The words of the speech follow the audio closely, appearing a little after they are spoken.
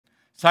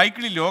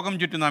സൈക്കിളിൽ ലോകം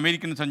ചുറ്റുന്ന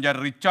അമേരിക്കൻ സഞ്ചാരി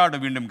റിച്ചാർഡ്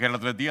വീണ്ടും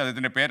കേരളത്തിലെത്തി.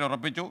 അദ്ദേഹത്തിൻ്റെ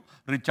പേരുറപ്പിച്ചു,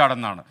 റിച്ചാർഡ്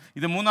എന്നാണ്.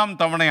 ഇത് 3-ാം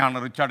തവണയാണ്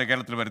റിച്ചാർഡ്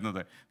കേരളത്തിൽ വരുന്നത്.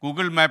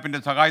 ഗൂഗിൾ മാപ്പിൻ്റെ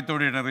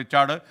സഹായത്തോടെയാണ്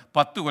റിച്ചാർഡ്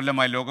 10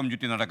 കൊല്ലമായി ലോകം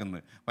ചുറ്റി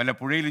നടക്കുന്നത്. വല്ല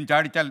പുഴയിലും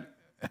ചാടിച്ചാൽ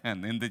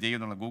എന്ത്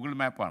ചെയ്യുന്നുള്ള ഗൂഗിൾ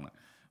മാപ്പാണ്.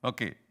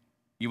 ഓക്കെ,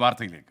 ഈ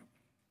വാർത്തയിലേക്ക്.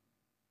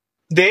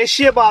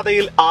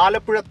 ദേശീയപാതയിൽ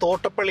ആലപ്പുഴ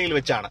തോട്ടപ്പള്ളിയിൽ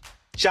വെച്ചാണ്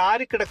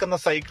ചാരിക്കിടക്കുന്ന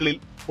സൈക്കിളിൽ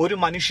ഒരു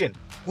മനുഷ്യൻ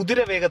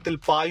കുതിരവേഗത്തിൽ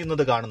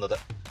പായുന്നത് കാണുന്നത്.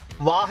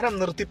 വാഹനം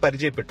നിർത്തി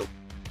പരിചയപ്പെട്ടു.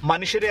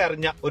 മനുഷ്യരെ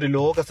അറിഞ്ഞ ഒരു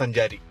ലോക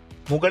സഞ്ചാരി.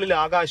 മുകളിൽ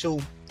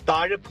ആകാശവും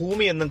താഴെ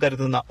ഭൂമി എന്നും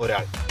കരുതുന്ന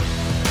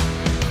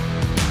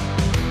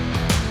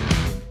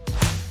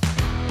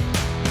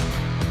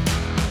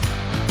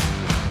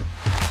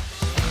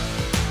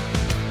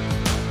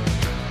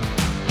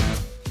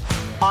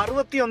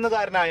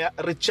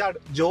റിച്ചാർഡ്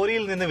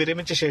ജോലിയിൽ നിന്ന്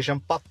വിരമിച്ച ശേഷം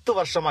 10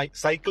 വർഷമായി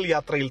സൈക്കിൾ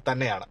യാത്രയിൽ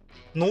തന്നെയാണ്.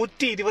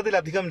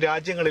 120-ലധികം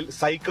രാജ്യങ്ങളിൽ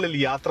സൈക്കിളിൽ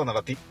യാത്ര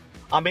നടത്തി.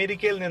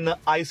 അമേരിക്കയിൽ നിന്ന്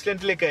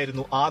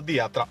ഐസ്ലൻഡിലേക്കായിരുന്നു ആദ്യ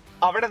യാത്ര.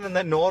 അവിടെ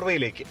നിന്ന്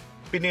നോർവേയിലേക്ക്.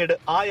 പിന്നീട്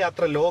ആ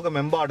യാത്ര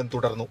ലോകമെമ്പാടും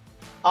തുടർന്നു.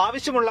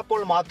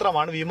 ആവശ്യമുള്ളപ്പോൾ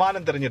മാത്രമാണ്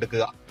വിമാനം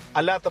തിരഞ്ഞെടുക്കുക.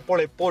 അല്ലാത്തപ്പോൾ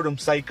എപ്പോഴും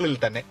സൈക്കിളിൽ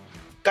തന്നെ.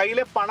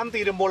 കയ്യിലെ പണം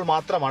തീരുമ്പോൾ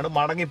മാത്രമാണ്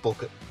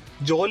മടങ്ങിപ്പോക്ക്.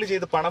 ജോലി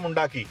ചെയ്ത്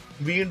പണമുണ്ടാക്കി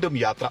വീണ്ടും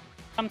യാത്ര.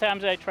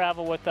 Sometimes I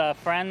travel with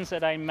friends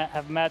that I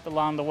have met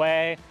along the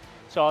way.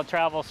 So I'll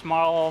travel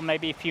small,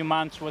 maybe a few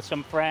months with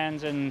some friends,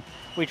 and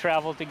we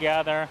travel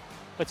together.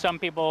 But some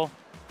people,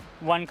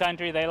 one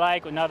country they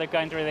like, another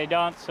country they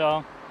don't. So,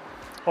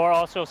 or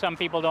also some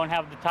people don't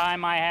have the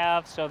time I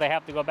have, so they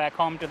have to go back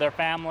home to their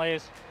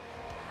families.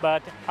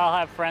 But I'll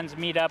have friends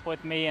meet up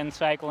with me and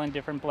cycle in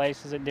different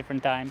places at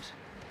different times.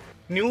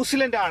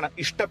 New Zealand ആണ്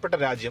ഇഷ്ടപ്പെട്ട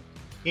രാജ്യം.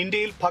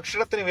 ഇന്ത്യയിൽ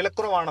ഭക്ഷണത്തിന്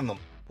വിലക്കുറവാണെന്നും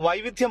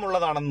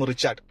വൈവിധ്യമുള്ളതാണെന്നും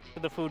Richard.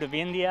 The food of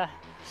India,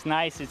 it's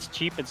nice, it's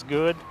cheap, it's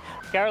good.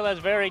 Kerala is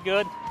very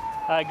good.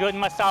 Good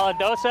masala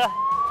dosa,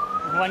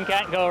 one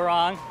can't go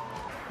wrong.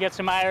 Get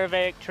some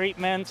Ayurvedic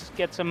treatments,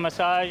 get some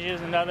massages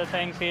and other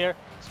things here.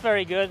 It's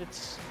very good.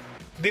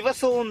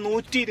 ദിവസവും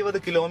 120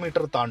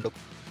 kilometre താണ്ടും.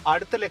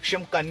 അടുത്ത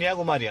ലക്ഷ്യം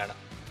കന്യാകുമാരിയാണ്.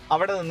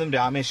 അവിടെ നിന്നും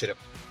രാമേശ്വരം,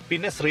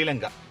 പിന്നെ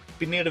ശ്രീലങ്ക,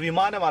 പിന്നീട്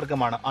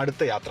വിമാനമാർഗമാണ്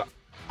അടുത്ത യാത്ര.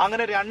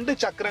 അങ്ങനെ 2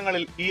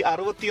 ചക്രങ്ങളിൽ ഈ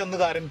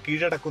 61-കാരൻ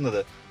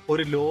കീഴടക്കുന്നത്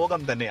ഒരു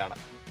ലോകം തന്നെയാണ്.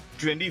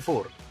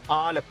 24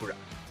 ആലപ്പുഴ.